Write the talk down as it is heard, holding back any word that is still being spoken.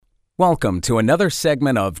Welcome to another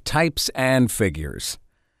segment of Types and Figures.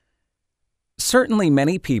 Certainly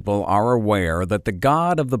many people are aware that the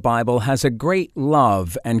God of the Bible has a great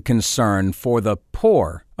love and concern for the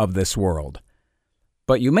poor of this world.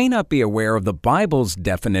 But you may not be aware of the Bible's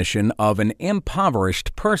definition of an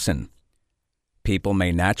impoverished person. People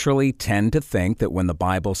may naturally tend to think that when the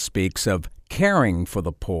Bible speaks of caring for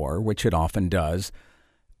the poor, which it often does,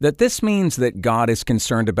 that this means that God is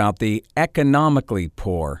concerned about the economically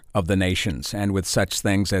poor of the nations, and with such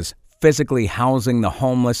things as physically housing the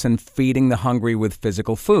homeless and feeding the hungry with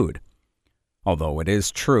physical food. Although it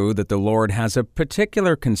is true that the Lord has a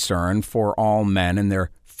particular concern for all men and their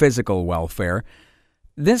physical welfare,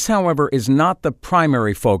 this, however, is not the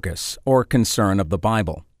primary focus or concern of the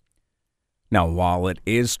Bible. Now, while it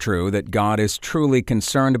is true that God is truly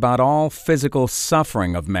concerned about all physical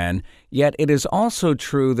suffering of men, yet it is also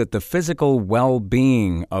true that the physical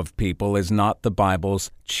well-being of people is not the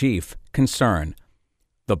Bible's chief concern.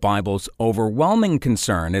 The Bible's overwhelming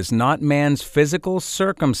concern is not man's physical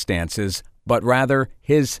circumstances, but rather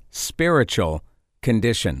his spiritual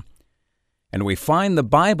condition. And we find the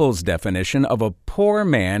Bible's definition of a poor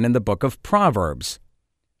man in the book of Proverbs.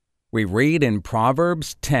 We read in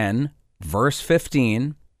Proverbs 10, Verse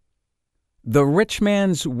 15, "The rich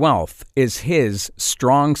man's wealth is his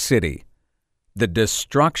strong city. The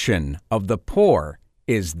destruction of the poor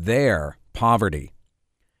is their poverty."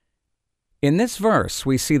 In this verse,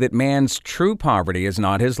 we see that man's true poverty is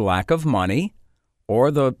not his lack of money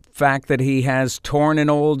or the fact that he has torn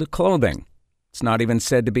and old clothing. It's not even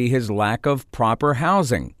said to be his lack of proper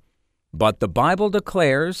housing. But the Bible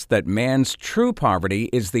declares that man's true poverty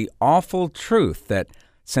is the awful truth that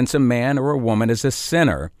since a man or a woman is a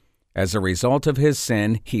sinner, as a result of his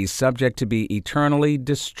sin, he's subject to be eternally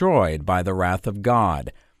destroyed by the wrath of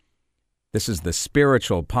God. This is the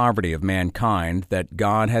spiritual poverty of mankind that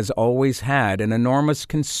God has always had an enormous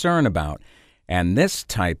concern about, and this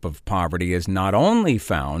type of poverty is not only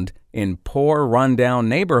found in poor, run-down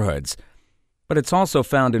neighborhoods, but it's also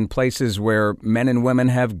found in places where men and women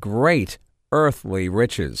have great earthly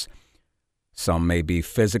riches. Some may be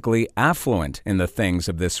physically affluent in the things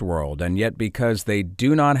of this world, and yet because they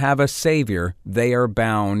do not have a Savior, they are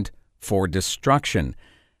bound for destruction.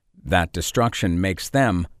 That destruction makes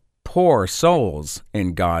them poor souls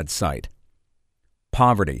in God's sight.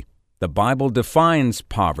 Poverty. The Bible defines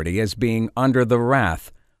poverty as being under the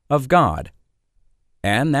wrath of God.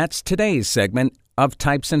 And that's today's segment of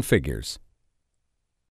Types and Figures.